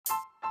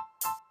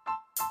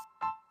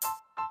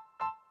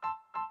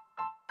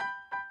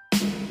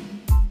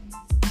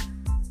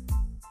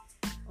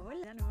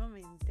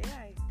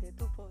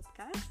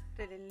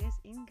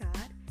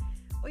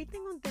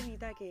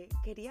que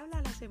quería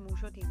hablar hace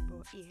mucho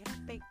tiempo y es el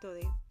aspecto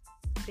de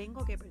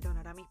tengo que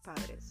perdonar a mis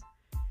padres.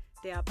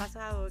 ¿Te ha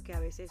pasado que a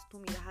veces tú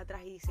miras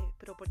atrás y dices,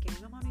 pero ¿por qué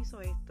mi mamá no hizo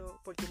esto?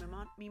 ¿Por qué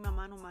mi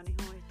mamá no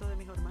manejó esto de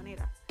mejor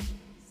manera?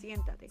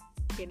 Siéntate,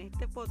 que en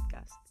este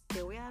podcast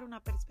te voy a dar una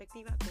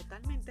perspectiva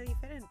totalmente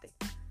diferente.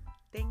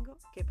 Tengo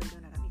que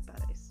perdonar a mis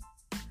padres.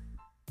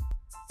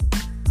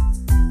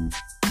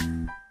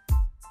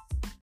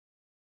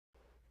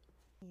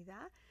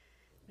 Bienvenida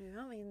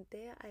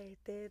nuevamente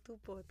a tu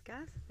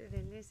podcast de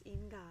Wellness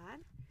in God.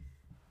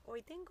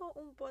 Hoy tengo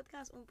un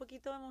podcast un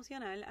poquito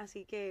emocional,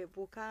 así que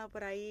busca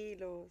por ahí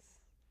los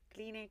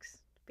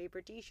Kleenex,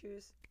 paper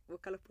tissues,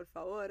 búscalos por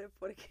favor,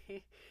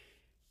 porque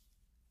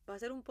va a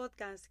ser un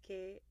podcast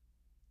que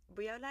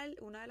voy a hablar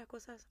una de las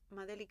cosas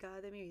más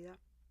delicadas de mi vida,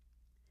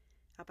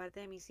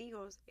 aparte de mis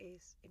hijos,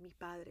 es mis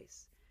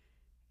padres.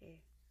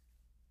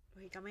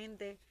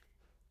 Lógicamente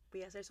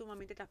voy a ser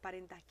sumamente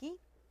transparente aquí,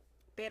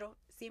 pero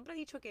siempre he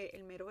dicho que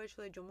el mero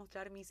hecho de yo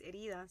mostrar mis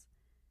heridas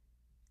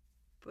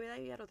puede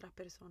ayudar a otras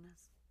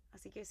personas.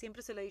 Así que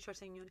siempre se lo he dicho al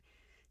Señor.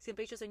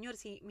 Siempre he dicho, Señor,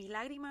 si mis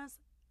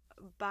lágrimas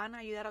van a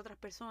ayudar a otras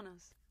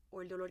personas,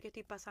 o el dolor que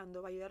estoy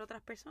pasando va a ayudar a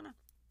otras personas,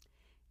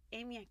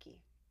 heme aquí,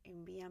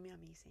 envíame a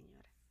mí,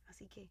 Señor.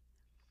 Así que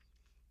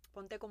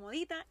ponte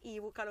comodita y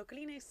busca los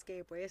Kleenex,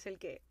 que puede ser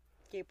que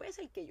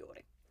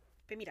llore.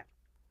 Pues mira,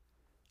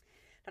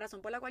 la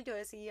razón por la cual yo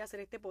decidí hacer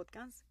este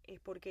podcast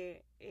es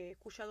porque he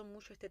escuchado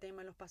mucho este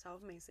tema en los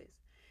pasados meses.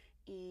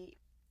 Y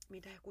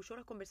mientras escucho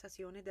las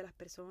conversaciones de las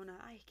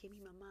personas, es que mi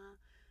mamá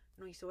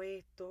no hizo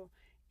esto,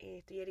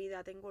 estoy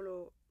herida, tengo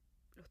los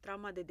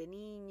traumas desde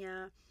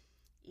niña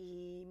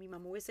y mi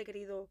mamá hubiese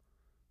querido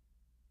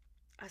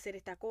hacer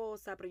esta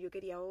cosa, pero yo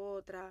quería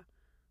otra,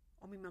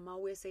 o mi mamá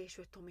hubiese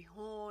hecho esto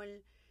mejor,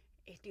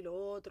 esto y lo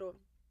otro.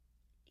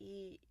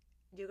 Y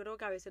yo creo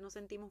que a veces nos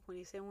sentimos con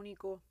ese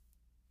único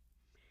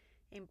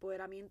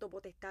empoderamiento,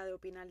 potestad de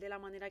opinar de la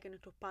manera que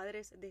nuestros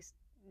padres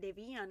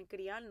debían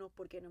criarnos,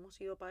 porque no hemos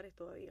sido padres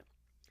todavía.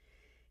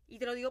 Y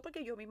te lo digo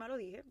porque yo misma lo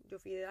dije. Yo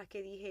fui de las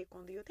que dije,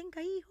 cuando yo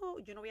tenga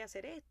hijos, yo no voy a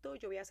hacer esto,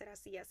 yo voy a hacer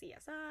así, así,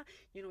 así,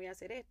 yo no voy a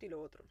hacer esto y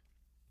lo otro.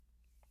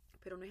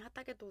 Pero no es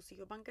hasta que tus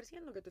hijos van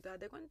creciendo que tú te das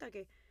de cuenta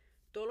que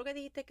todo lo que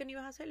dijiste que no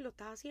ibas a hacer, lo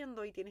estás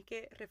haciendo y tienes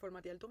que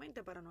reformatear tu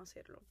mente para no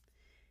hacerlo.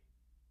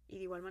 Y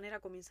de igual manera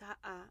comienzas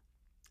a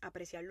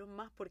apreciarlos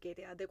más porque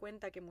te das de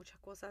cuenta que muchas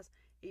cosas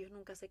ellos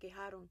nunca se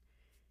quejaron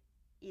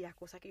y las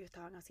cosas que ellos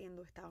estaban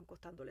haciendo estaban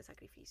costándole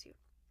sacrificio.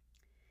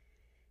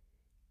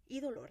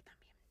 Y dolor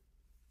también.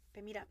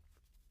 Pues mira,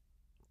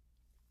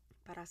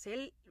 para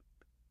hacer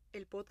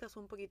el podcast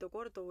un poquito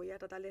corto, voy a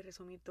tratar de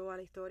resumir toda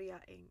la historia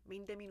en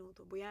 20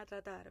 minutos. Voy a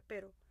tratar,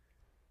 pero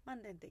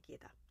mantente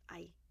quieta,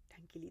 ahí,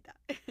 tranquilita.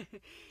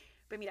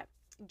 Pues mira,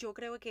 yo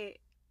creo que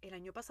el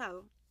año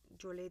pasado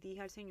yo le dije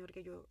al Señor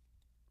que yo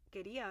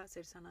quería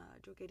ser sanada.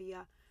 Yo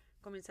quería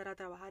comenzar a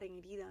trabajar en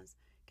heridas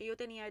que yo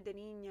tenía desde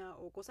niña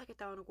o cosas que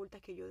estaban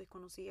ocultas que yo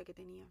desconocía que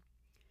tenía.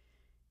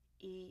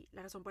 Y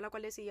la razón por la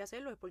cual decidí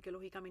hacerlo es porque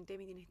lógicamente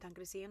mis niños están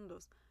creciendo.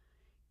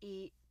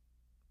 Y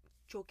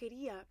yo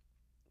quería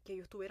que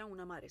ellos tuvieran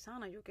una madre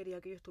sana. Yo quería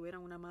que ellos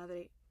tuvieran una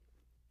madre,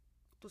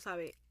 tú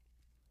sabes,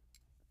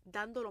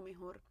 dando lo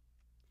mejor.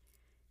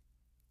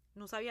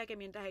 No sabía que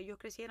mientras ellos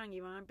crecieran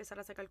iban a empezar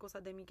a sacar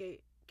cosas de mí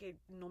que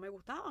no me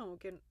gustaban o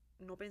que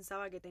no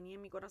pensaba que tenía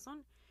en mi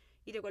corazón.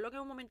 Y recuerdo que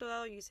en un momento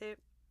dado yo hice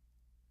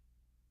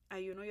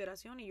ayuno y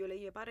oración y yo le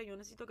dije, Padre, yo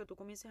necesito que tú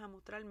comiences a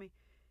mostrarme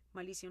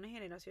maldiciones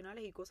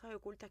generacionales y cosas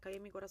ocultas que hay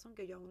en mi corazón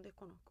que yo aún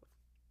desconozco.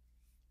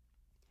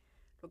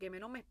 Lo que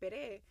menos me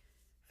esperé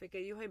fue que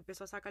Dios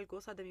empezó a sacar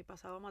cosas de mi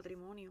pasado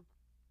matrimonio.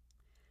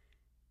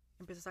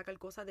 Empezó a sacar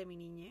cosas de mi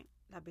niñez,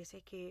 las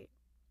veces que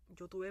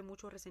yo tuve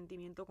mucho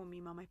resentimiento con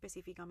mi mamá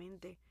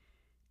específicamente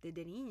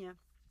desde niña.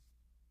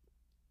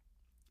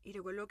 Y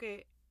recuerdo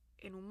que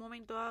en un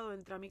momento dado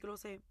entré a mi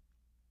closet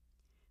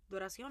de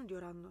oración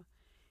llorando.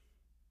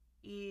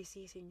 Y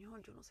sí,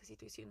 Señor, yo no sé si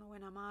estoy siendo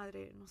buena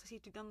madre, no sé si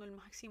estoy dando el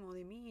máximo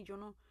de mí,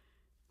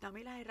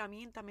 dame las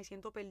herramientas, me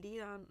siento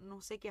perdida,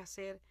 no sé qué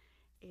hacer,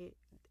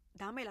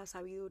 dame la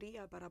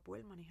sabiduría para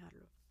poder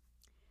manejarlo.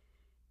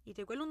 Y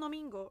te recuerdo un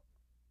domingo,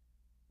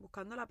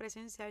 buscando la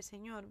presencia del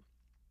Señor,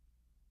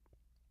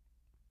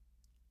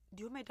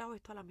 Dios me trajo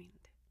esto a la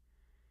mente.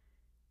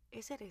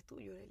 Ese eres tú,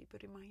 Yoreli,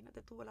 pero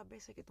imagínate tú las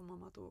veces que tu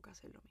mamá tuvo que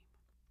hacer lo mismo.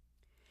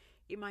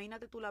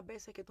 Imagínate tú las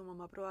veces que tu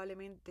mamá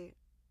probablemente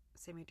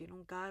se metió en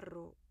un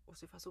carro o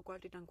se fue a su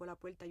cuarto y trancó la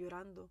puerta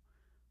llorando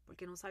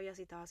porque no sabía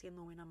si estaba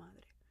siendo buena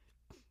madre.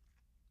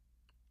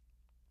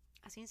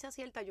 A ciencia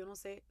cierta yo no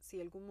sé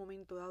si algún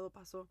momento dado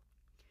pasó,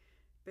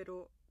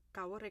 pero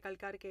acabo de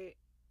recalcar que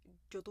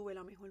yo tuve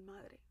la mejor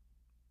madre.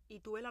 Y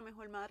tuve la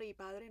mejor madre y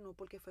padre no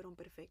porque fueron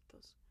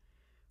perfectos,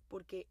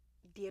 porque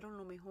dieron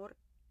lo mejor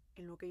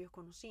en lo que ellos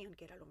conocían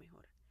que era lo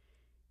mejor.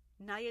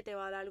 Nadie te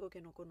va a dar algo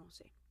que no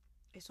conoce.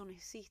 Eso no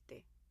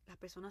existe. Las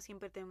personas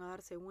siempre te van a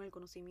dar según el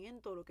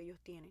conocimiento o lo que ellos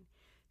tienen.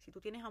 Si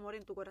tú tienes amor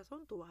en tu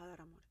corazón, tú vas a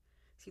dar amor.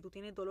 Si tú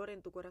tienes dolor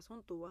en tu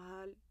corazón, tú vas a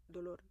dar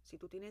dolor. Si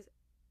tú tienes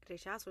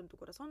rechazo en tu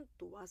corazón,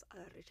 tú vas a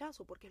dar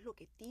rechazo, porque es lo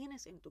que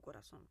tienes en tu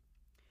corazón.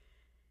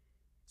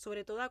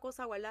 Sobre toda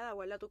cosa guardada,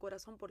 guarda tu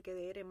corazón porque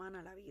de él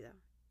emana la vida.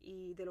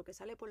 Y de lo que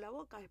sale por la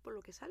boca es por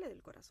lo que sale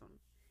del corazón.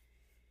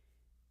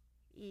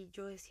 Y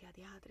yo decía,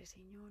 diatre,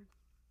 Señor,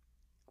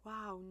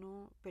 wow,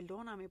 no,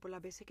 perdóname por las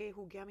veces que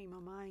juzgué a mi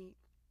mamá y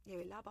de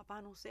verdad,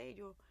 papá, no sé,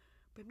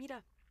 pues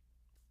mira,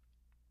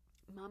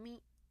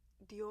 mami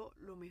dio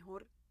lo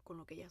mejor con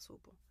lo que ella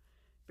supo.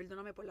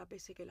 Perdóname por las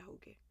veces que la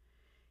juzgué.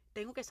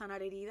 Tengo que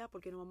sanar heridas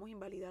porque no vamos a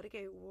invalidar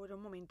que hubo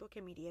momentos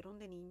que me hirieron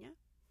de niña,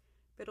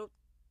 pero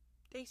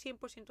estoy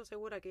 100%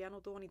 segura que ella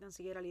no tuvo ni tan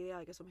siquiera la idea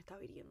de que eso me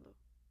estaba hiriendo.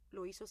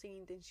 Lo hizo sin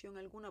intención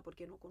alguna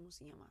porque no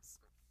conocía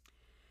más.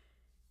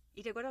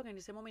 Y recuerdo que en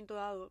ese momento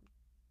dado,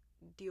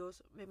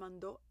 Dios me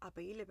mandó a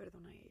pedirle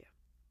perdón a ella.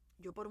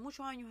 Yo por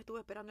muchos años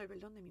estuve esperando el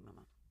perdón de mi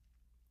mamá.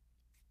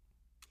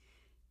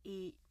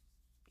 Y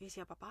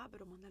decía, papá,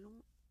 pero mándale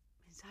un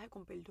mensaje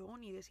con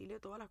perdón y decirle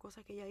todas las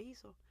cosas que ella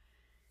hizo.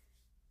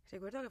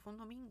 Recuerdo que fue un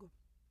domingo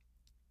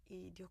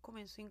y Dios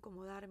comenzó a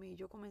incomodarme y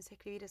yo comencé a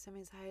escribir ese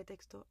mensaje de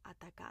texto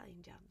atacada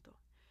en llanto.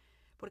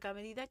 Porque a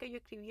medida que yo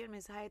escribía el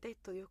mensaje de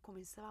texto, Dios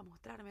comenzaba a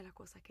mostrarme las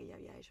cosas que ella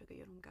había hecho que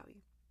yo nunca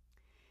vi.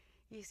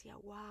 Y decía,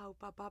 wow,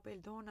 papá,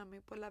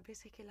 perdóname por las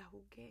veces que la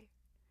juzgué.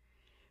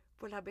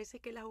 Por las veces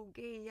que la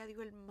juzgué, ella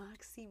dio el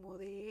máximo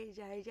de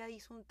ella. Ella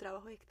hizo un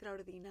trabajo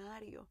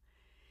extraordinario.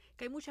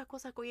 Que hay muchas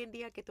cosas que hoy en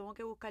día que tengo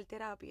que buscar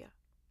terapia.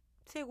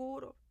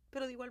 Seguro.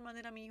 Pero de igual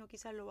manera mi hijo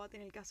quizás lo va a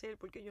tener que hacer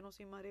porque yo no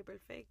soy madre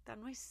perfecta.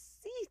 No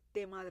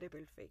existe madre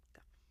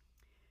perfecta.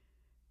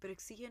 Pero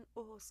exigen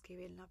ojos que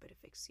ven la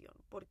perfección.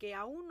 Porque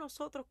aún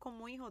nosotros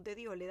como hijos de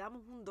Dios le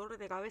damos un dolor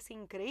de cabeza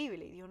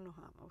increíble y Dios nos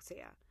ama. O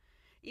sea,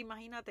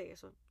 imagínate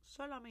eso.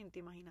 Solamente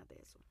imagínate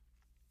eso.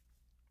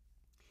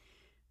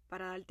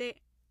 Para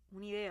darte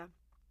una idea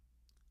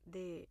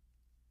de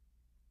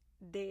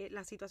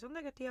la situación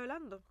de que estoy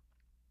hablando.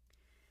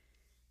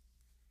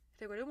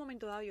 Recuerdo un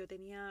momento dado,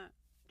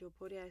 yo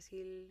podría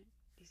decir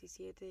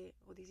 17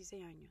 o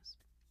 16 años.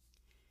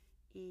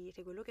 Y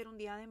recuerdo que era un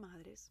día de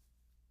madres.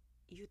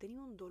 Y yo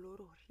tenía un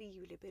dolor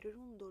horrible, pero era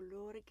un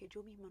dolor que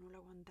yo misma no lo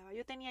aguantaba.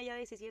 Yo tenía ya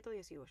 17 o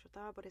 18,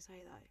 estaba por esas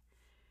edades.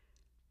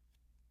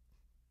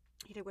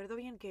 Y recuerdo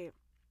bien que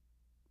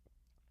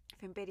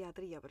fue en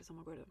pediatría, por eso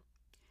me acuerdo.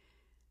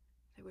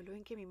 Recuerdo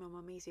bien que mi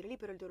mamá me dice, Lili,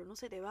 pero el dolor no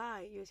se te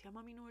va. Y yo decía,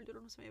 mami, no, el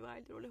dolor no se me va,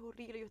 el dolor es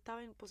horrible. Yo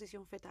estaba en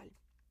posición fetal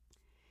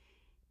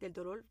del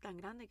dolor tan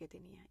grande que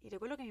tenía. Y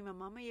recuerdo que mi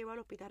mamá me llevó al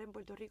hospital en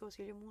Puerto Rico,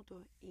 Auxilio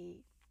Mutuo,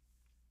 y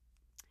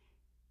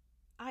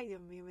ay,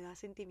 Dios mío, me da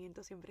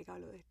sentimiento siempre que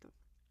hablo de esto.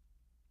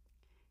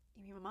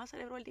 Y mi mamá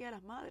celebró el Día de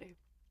las Madres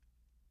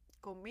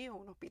conmigo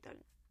en un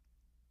hospital.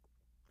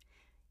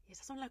 Y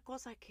esas son las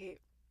cosas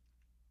que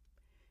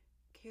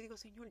yo digo,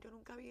 Señor, yo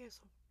nunca vi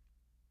eso.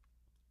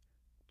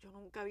 Yo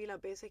nunca vi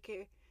las veces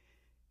que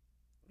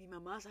mi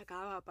mamá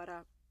sacaba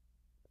para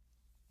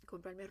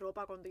comprarme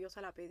ropa cuando yo se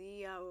la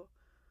pedía o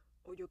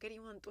yo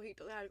quería un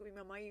antojito de algo, mi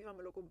mamá iba,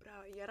 me lo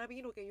compraba. Y ahora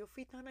vino que yo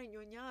fui tan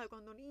añoñada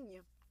cuando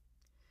niña.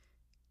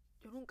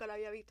 Yo nunca la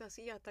había visto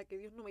así hasta que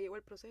Dios no me llevó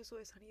el proceso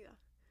de sanidad.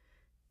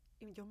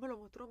 Y Dios me lo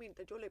mostró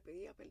mientras yo le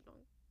pedía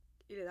perdón.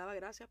 Y le daba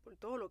gracias por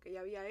todo lo que ella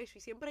había hecho.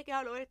 Y siempre que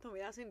hablo de esto me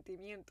da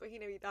sentimiento. Es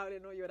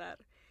inevitable no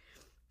llorar.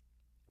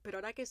 Pero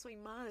ahora que soy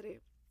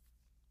madre,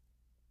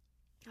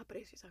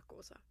 aprecio esas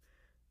cosas.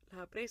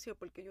 Las aprecio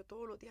porque yo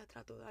todos los días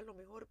trato de dar lo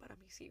mejor para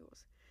mis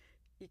hijos.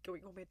 Y que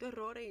hoy cometo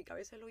errores y que a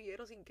veces los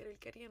hiero sin querer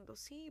queriendo.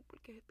 Sí,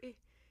 porque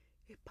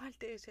es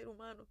parte del ser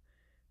humano.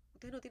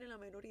 Usted no tiene la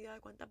menor idea de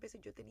cuántas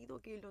veces yo he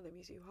tenido que ir donde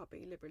mis hijos a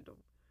pedirle perdón.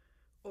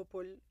 O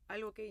por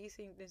algo que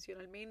hice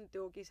intencionalmente,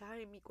 o quizás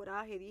en mi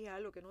coraje dije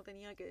algo que no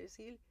tenía que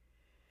decir.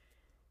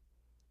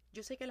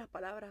 Yo sé que las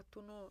palabras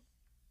tú no,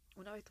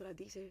 una vez tú las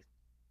dices,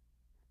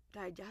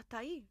 ya está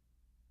ahí,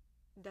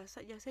 ya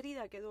esa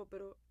herida quedó,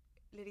 pero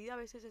la herida a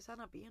veces se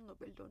sana pidiendo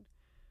perdón.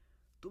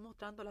 Tú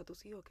mostrándole a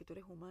tus hijos que tú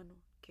eres humano,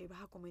 que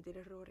vas a cometer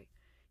errores.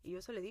 Y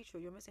yo se lo he dicho,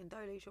 yo me he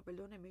sentado y le he dicho,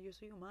 perdónenme, yo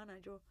soy humana,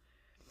 yo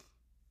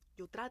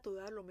trato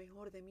de dar lo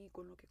mejor de mí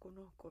con lo que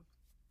conozco.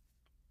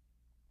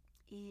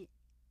 Y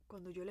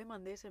cuando yo le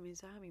mandé ese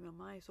mensaje a mi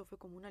mamá, eso fue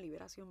como una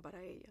liberación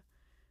para ella.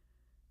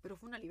 Pero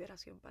fue una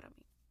liberación para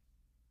mí.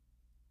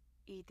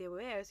 Y te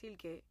voy a decir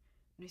que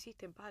no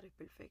existen padres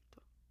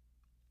perfectos.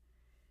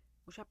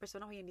 Muchas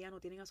personas hoy en día no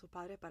tienen a sus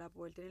padres para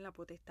poder tener la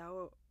potestad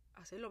o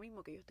hacer lo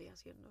mismo que yo estoy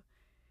haciendo.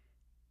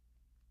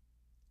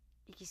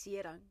 Y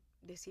quisieran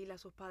decirle a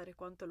sus padres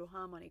cuánto los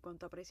aman y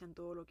cuánto aprecian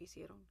todo lo que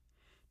hicieron.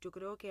 Yo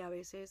creo que a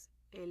veces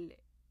el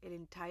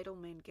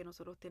entitlement que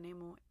nosotros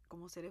tenemos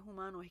como seres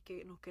humanos es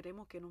que nos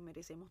creemos que nos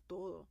merecemos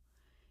todo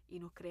y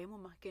nos creemos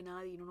más que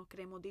nadie y no nos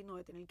creemos dignos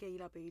de tener que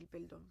ir a pedir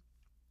perdón.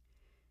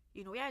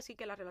 Y no voy a decir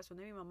que la relación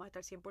de mi mamá está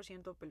al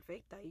 100%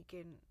 perfecta y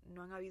que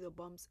no han habido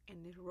bumps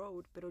en the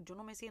road, pero yo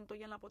no me siento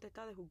ya en la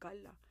potestad de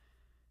juzgarla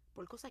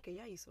por cosas que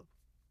ella hizo.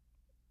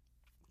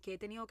 Que he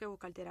tenido que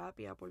buscar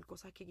terapia por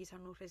cosas que quizás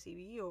no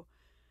recibí o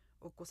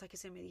cosas que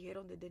se me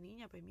dijeron desde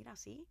niña, pues mira,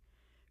 sí.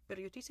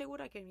 Pero yo estoy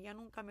segura que ella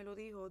nunca me lo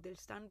dijo del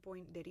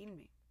standpoint de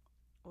herirme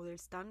o del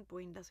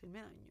standpoint de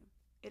hacerme daño.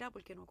 Era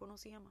porque no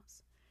conocía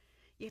más.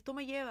 Y esto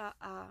me lleva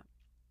a...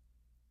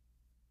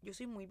 Yo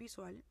soy muy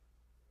visual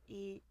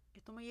Y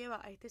esto me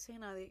lleva a esta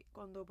escena de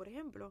cuando, por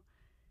ejemplo,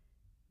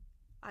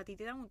 a ti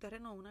te dan un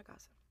terreno o una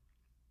casa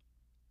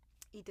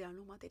y te dan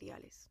los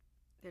materiales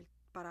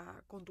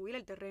para construir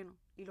el terreno.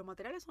 Y los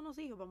materiales son los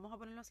hijos, vamos a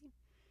ponerlo así.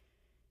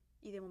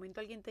 Y de momento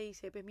alguien te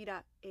dice, pues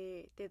mira,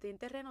 te den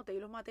terreno, te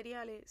doy los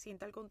materiales, sin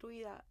tal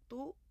construida,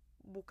 tú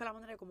busca la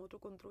manera de cómo tú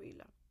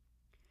construirla.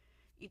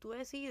 Y tú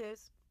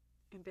decides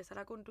empezar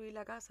a construir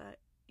la casa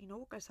y no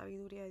buscar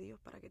sabiduría de Dios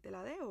para que te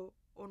la dé, o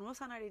no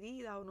sanar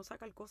heridas, o no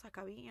sacar cosas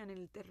que habían en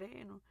el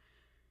terreno.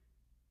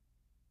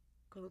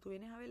 Cuando tú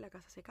vienes a ver, la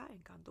casa se cae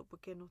en canto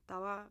porque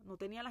no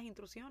tenía las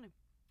instrucciones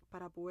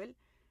para poder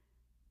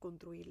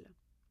construirla.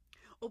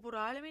 O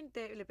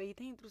probablemente le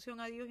pediste instrucción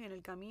a Dios y en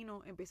el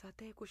camino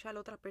empezaste a escuchar a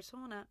otras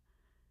personas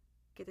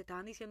que te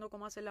estaban diciendo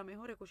cómo hacerla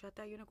mejor,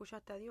 escuchaste a Dios, no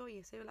escuchaste a Dios y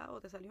ese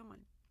lado te salió mal.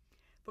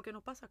 Porque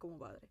nos pasa como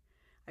padres.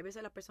 Hay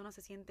veces las personas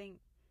se sienten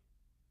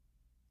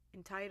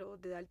entitled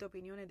de darte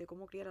opiniones de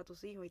cómo criar a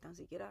tus hijos y tan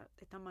siquiera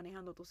te están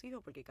manejando tus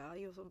hijos porque cada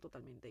hijo son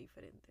totalmente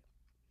diferentes.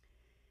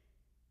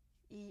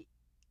 Y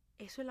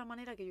eso es la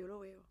manera que yo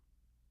lo veo.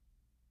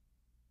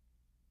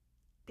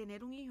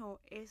 Tener un hijo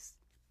es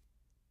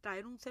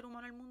traer un ser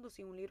humano al mundo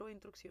sin un libro de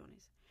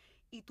instrucciones.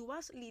 Y tú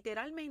vas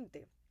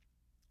literalmente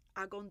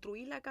a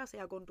construir la casa y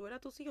a construir a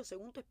tus hijos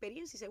según tu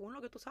experiencia y según lo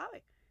que tú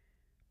sabes.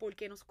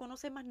 Porque no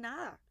conoces más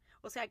nada.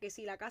 O sea que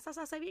si la casa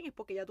se hace bien es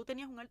porque ya tú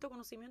tenías un alto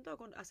conocimiento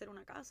de hacer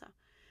una casa.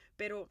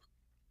 Pero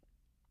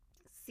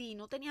si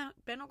no tenías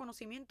pleno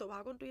conocimiento,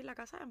 vas a construir la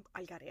casa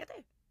al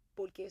garete.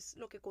 Porque es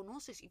lo que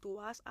conoces y tú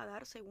vas a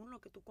dar según lo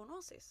que tú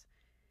conoces.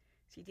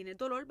 Si tienes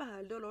dolor, vas a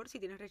dar dolor. Si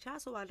tienes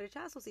rechazo, vas a dar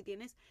rechazo. Si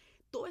tienes...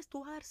 Todo esto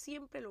vas a dar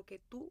siempre lo que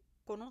tú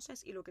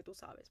conoces y lo que tú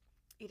sabes.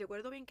 Y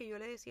recuerdo bien que yo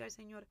le decía al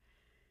Señor,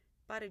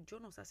 Padre, yo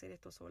no sé hacer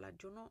esto sola.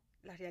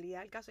 La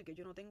realidad del caso es que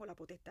yo no tengo la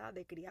potestad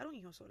de criar un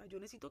hijo sola. Yo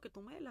necesito que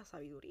tú me des la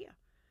sabiduría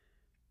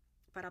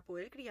para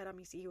poder criar a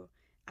mis hijos.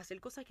 Hacer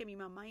cosas que mi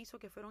mamá hizo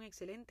que fueron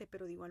excelentes,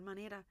 pero de igual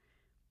manera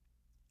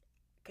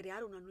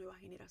crear una nueva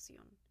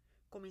generación.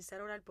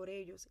 Comenzar a orar por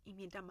ellos. Y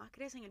mientras más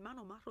crecen,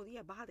 hermano, más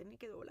rodillas vas a tener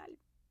que doblar.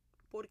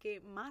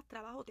 Porque más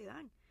trabajo te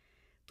dan.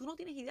 Tú no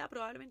tienes idea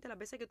probablemente las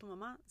veces que tu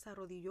mamá se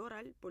arrodilló a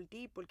orar por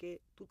ti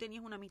porque tú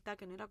tenías una amistad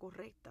que no era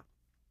correcta.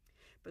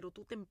 Pero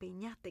tú te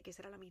empeñaste que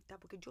esa era la amistad.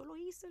 Porque yo lo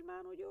hice,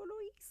 hermano, yo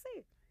lo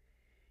hice.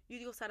 Yo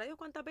digo, ¿sabrá Dios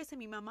cuántas veces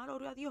mi mamá lo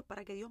oró a Dios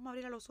para que Dios me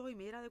abriera los ojos y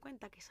me diera de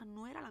cuenta que esa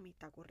no era la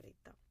amistad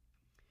correcta?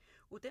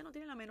 Ustedes no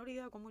tienen la menor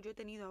idea de cómo yo he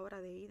tenido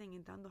ahora de Eden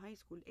entrando a high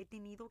school. He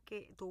tenido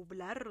que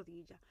doblar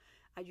rodillas,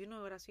 ayuno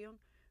de oración,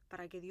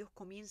 para que Dios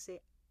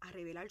comience a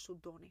revelar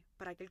sus dones,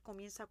 para que Él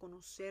comience a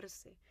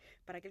conocerse,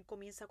 para que Él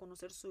comience a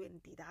conocer su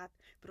identidad,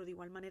 pero de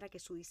igual manera que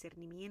su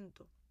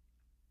discernimiento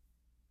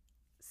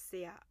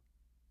sea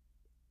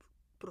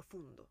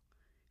profundo,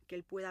 que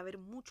Él pueda ver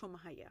mucho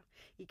más allá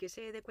y que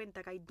se dé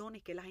cuenta que hay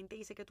dones que la gente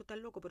dice que tú estás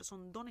loco, pero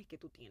son dones que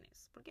tú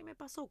tienes. Porque me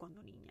pasó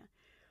cuando niña.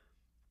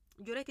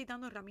 Yo le estoy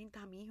dando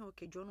herramientas a mi hijo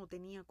que yo no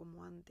tenía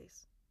como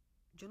antes.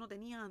 Yo no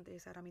tenía antes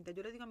esa herramienta.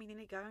 Yo les digo a mis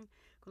niños que hagan,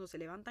 cuando se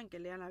levantan, que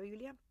lean la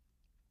Biblia,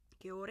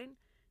 que oren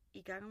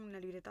y que hagan una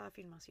libreta de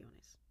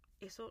afirmaciones.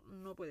 Eso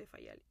no puede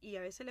fallar. Y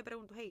a veces le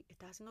pregunto, hey,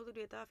 ¿estás haciendo tu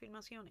libreta de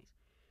afirmaciones?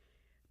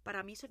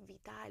 Para mí eso es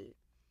vital.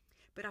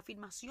 Pero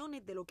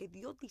afirmaciones de lo que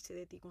Dios dice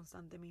de ti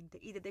constantemente.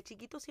 Y desde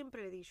chiquito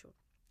siempre le he dicho,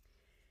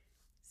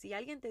 si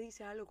alguien te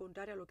dice algo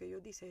contrario a lo que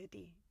Dios dice de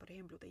ti, por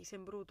ejemplo, te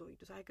dicen bruto y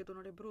tú sabes que tú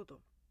no eres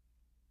bruto,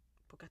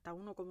 porque hasta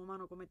uno como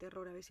humano comete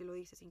errores a veces lo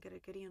dice sin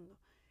querer queriendo.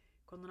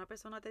 Cuando una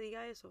persona te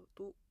diga eso,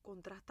 tú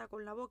contrasta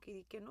con la boca y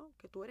di que no,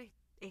 que tú eres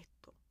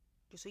esto.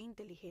 Yo soy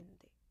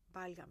inteligente,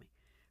 válgame.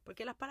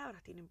 Porque las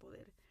palabras tienen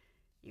poder.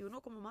 Y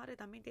uno como madre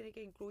también tiene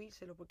que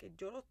incluírselo, porque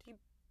yo lo estoy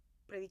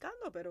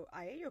predicando pero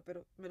a ellos,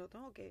 pero me lo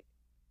tengo que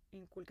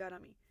inculcar a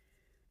mí.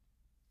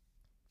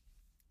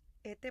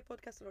 Este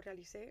podcast lo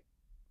realicé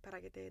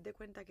para que te des de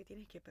cuenta que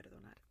tienes que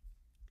perdonar.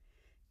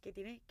 Que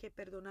tienes que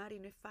perdonar y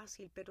no es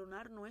fácil.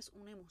 Perdonar no es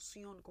una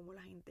emoción como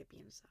la gente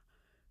piensa.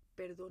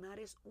 Perdonar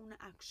es una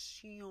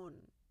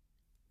acción.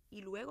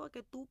 Y luego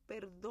que tú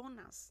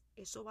perdonas,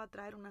 eso va a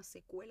traer una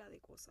secuela de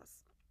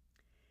cosas.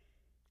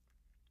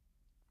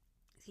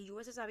 Si yo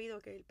hubiese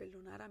sabido que el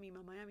perdonar a mi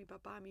mamá y a mi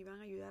papá me iban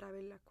a ayudar a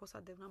ver las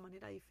cosas de una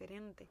manera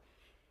diferente,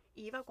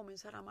 iba a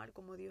comenzar a amar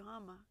como Dios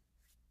ama,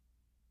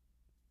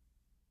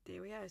 te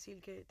voy a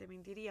decir que te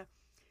mentiría.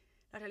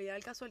 La realidad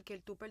del caso es que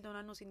el tú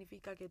perdonar no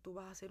significa que tú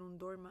vas a ser un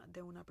dorma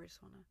de una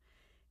persona.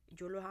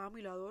 Yo los amo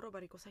y los adoro,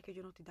 pero hay cosas que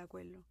yo no estoy de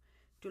acuerdo.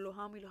 Yo los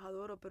amo y los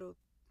adoro, pero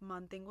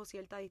mantengo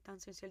cierta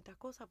distancia en ciertas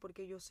cosas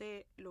porque yo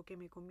sé lo que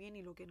me conviene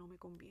y lo que no me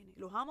conviene.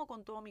 Los amo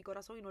con todo mi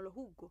corazón y no los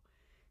juzgo.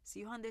 Si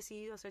ellos han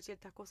decidido hacer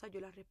ciertas cosas,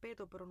 yo las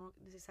respeto, pero no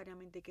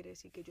necesariamente quiere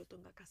decir que yo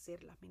tenga que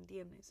hacerlas, ¿me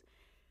entiendes?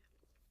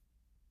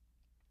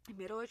 El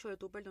mero hecho de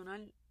tú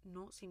perdonar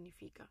no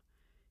significa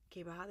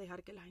que vas a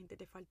dejar que la gente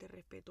te falte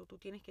respeto. Tú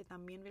tienes que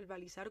también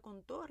verbalizar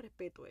con todo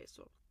respeto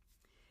eso.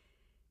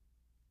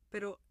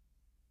 Pero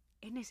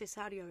es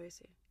necesario a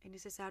veces, es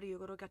necesario.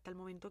 Yo creo que hasta el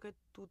momento que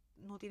tú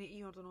no tienes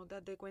hijos, tú no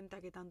te das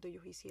cuenta que tanto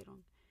ellos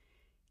hicieron.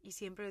 Y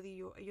siempre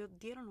digo, ellos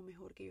dieron lo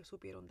mejor que ellos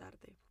supieron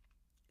darte.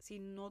 Si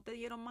no te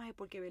dieron más es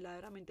porque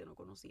verdaderamente no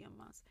conocían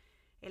más.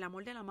 El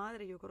amor de la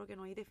madre, yo creo que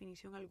no hay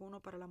definición alguna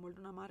para el amor de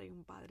una madre y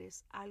un padre.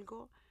 Es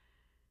algo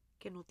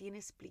que no tiene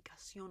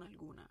explicación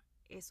alguna.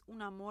 Es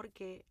un amor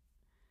que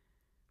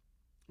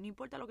no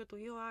importa lo que tu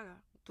hijo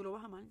haga, tú lo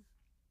vas a amar.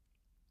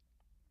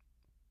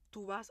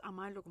 Tú vas a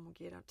amarlo como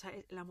quieras. O sea,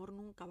 el amor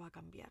nunca va a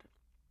cambiar.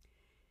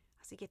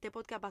 Así que este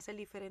podcast va a ser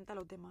diferente a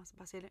los demás.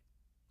 Va a ser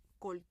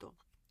corto.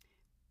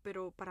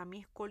 Pero para mí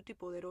es corto y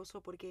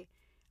poderoso porque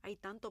hay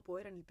tanto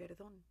poder en el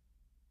perdón.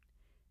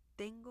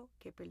 Tengo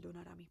que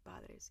perdonar a mis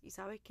padres. Y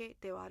sabes que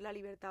te va a dar la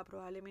libertad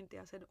probablemente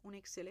de hacer un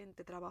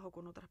excelente trabajo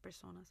con otras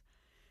personas.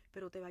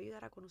 Pero te va a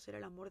ayudar a conocer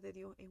el amor de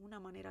Dios en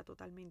una manera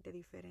totalmente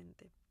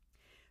diferente.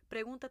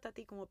 Pregúntate a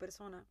ti como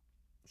persona,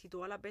 si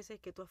todas las veces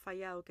que tú has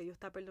fallado, que Dios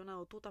te ha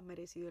perdonado, tú te has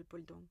merecido el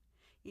perdón.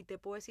 Y te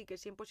puedo decir que el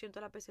 100%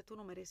 de las veces tú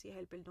no merecías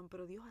el perdón,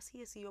 pero Dios así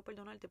decidió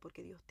perdonarte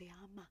porque Dios te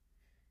ama.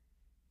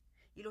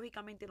 Y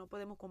lógicamente no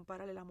podemos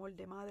comparar el amor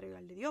de madre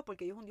al de Dios,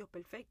 porque Dios es un Dios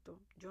perfecto.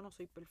 Yo no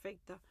soy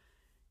perfecta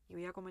y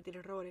voy a cometer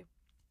errores.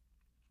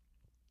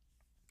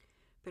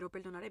 Pero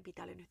perdonar es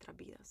vital en nuestras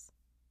vidas.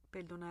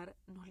 Perdonar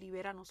nos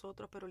libera a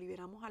nosotros, pero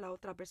liberamos a la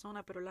otra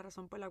persona, pero la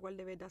razón por la cual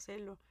debes de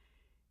hacerlo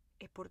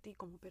es por ti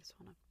como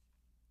persona.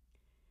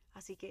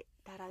 Así que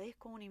te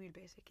agradezco una y mil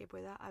veces que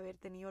pueda haber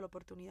tenido la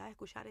oportunidad de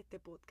escuchar este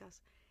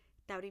podcast.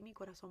 Te abrí mi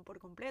corazón por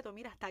completo.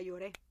 Mira, hasta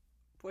lloré,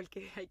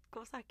 porque hay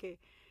cosas que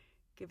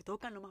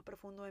tocan lo más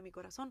profundo de mi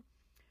corazón.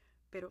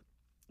 Pero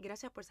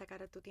gracias por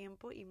sacar tu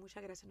tiempo y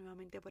muchas gracias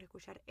nuevamente por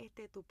escuchar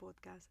tu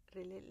podcast,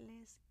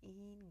 Relentless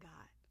in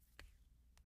God.